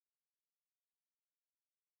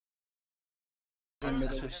In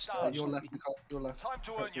middle. Just, Your left, Nicole. Your left. Time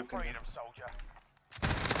to earn your freedom, soldier.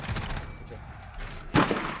 Okay.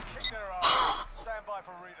 Kick their ass. Stand by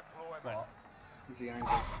for redeployment. Is he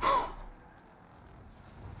angry?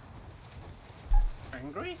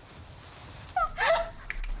 angry?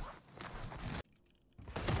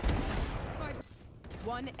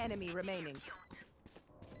 One enemy remaining.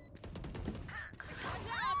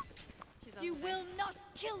 You will not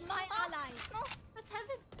kill my allies. Oh, that's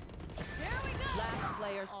heaven. Here we go. Last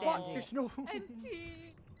player standing. There's no.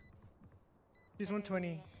 Empty. He's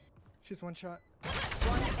 120. She's one shot.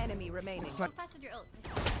 One enemy remaining. How fast with your ult?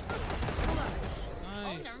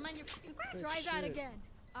 Oh, never mind. You're Try that again.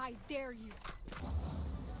 I dare you.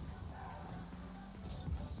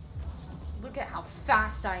 Look at how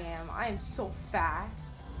fast I am. I am so fast.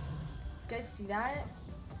 You guys see that?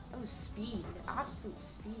 That was speed. Absolute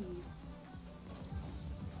speed.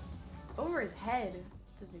 Over his head.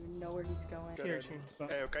 Doesn't even know where he's going.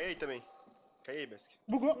 Eu caí aí também. Caí, Besk.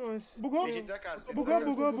 Bugou. Bugou. Tem gente da casa. tem Bugou,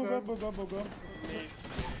 gente da casa. bugou.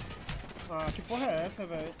 Ah, que porra é essa,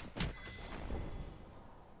 velho?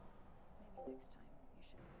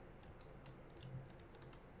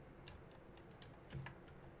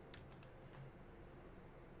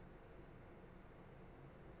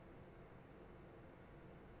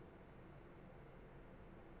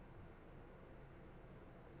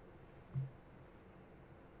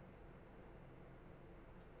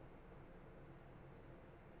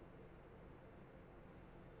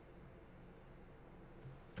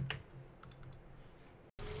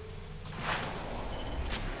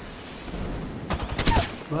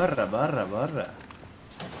 Barra.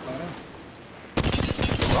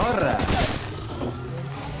 Bora.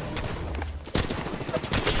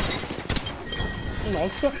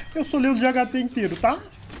 Nossa, eu só leio os de HT inteiro, tá?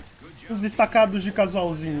 Os destacados de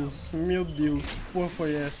casualzinhos. Meu Deus, que porra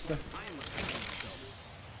foi essa?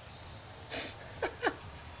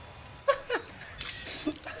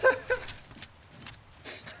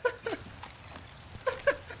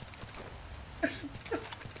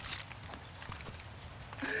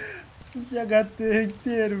 Os de HT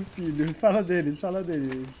inteiro, filho. Fala deles.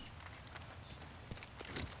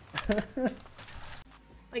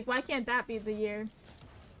 Like, why can't that be the year?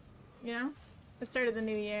 You know? The start of the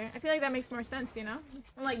new year. I feel like that makes more sense, you know?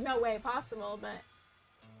 I'm like, no way possible, but...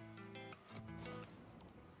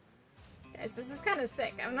 Guys, this is kind of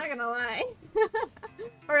sick. I'm not gonna lie.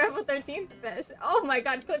 Or April 13th this. Oh my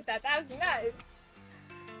god, clip that. That was nuts.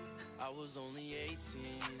 I was only 18.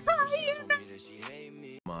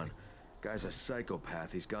 Come on. Guy's a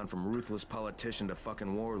psychopath. He's gone from ruthless politician to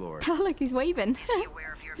fucking warlord. Oh, look, he's waving.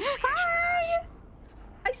 Hi!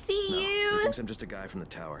 I see you! He thinks I'm just a guy from the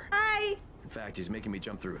tower. Hi! In fact, he's making me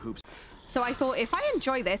jump through hoops. So I thought, if I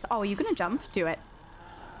enjoy this... Oh, are you gonna jump? Do it.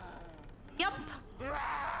 Yup!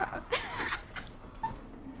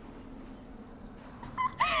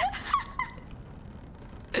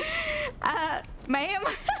 Ma'am?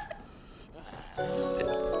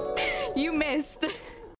 You missed.